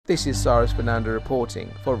This is Cyrus Fernando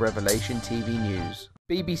reporting for Revelation TV News.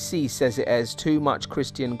 BBC says it airs too much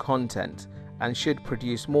Christian content and should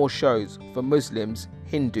produce more shows for Muslims,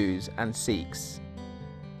 Hindus and Sikhs.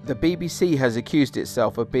 The BBC has accused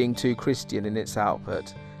itself of being too Christian in its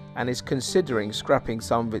output and is considering scrapping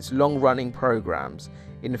some of its long-running programmes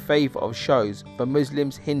in favour of shows for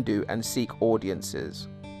Muslims, Hindu and Sikh audiences.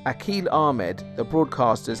 Akhil Ahmed, the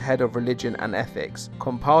broadcaster's head of religion and ethics,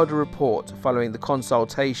 compiled a report following the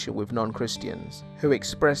consultation with non-Christians, who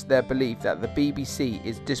expressed their belief that the BBC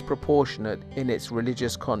is disproportionate in its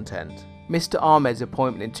religious content. Mr. Ahmed's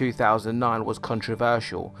appointment in 2009 was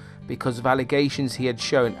controversial because of allegations he had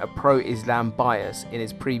shown a pro-Islam bias in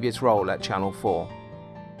his previous role at Channel 4.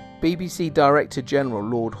 BBC Director General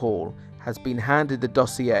Lord Hall has been handed the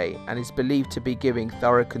dossier and is believed to be giving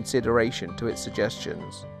thorough consideration to its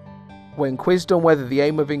suggestions. When quizzed on whether the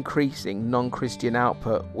aim of increasing non-Christian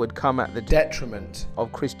output would come at the detriment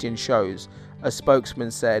of Christian shows, a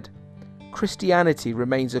spokesman said, "Christianity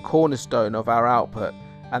remains a cornerstone of our output,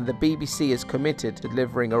 and the BBC is committed to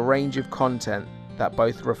delivering a range of content that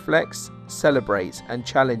both reflects, celebrates and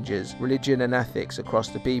challenges religion and ethics across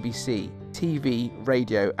the BBC, TV,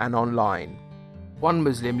 radio and online." One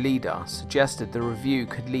Muslim leader suggested the review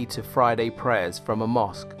could lead to Friday prayers from a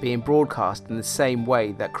mosque being broadcast in the same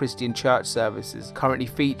way that Christian church services currently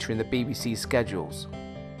feature in the BBC schedules.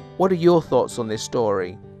 What are your thoughts on this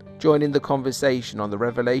story? Join in the conversation on the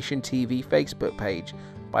Revelation TV Facebook page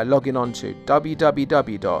by logging on to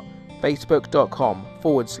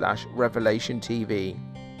www.facebook.com/RevelationTV.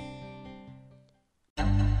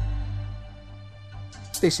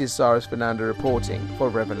 This is Cyrus Fernando reporting for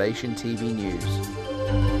Revelation TV News.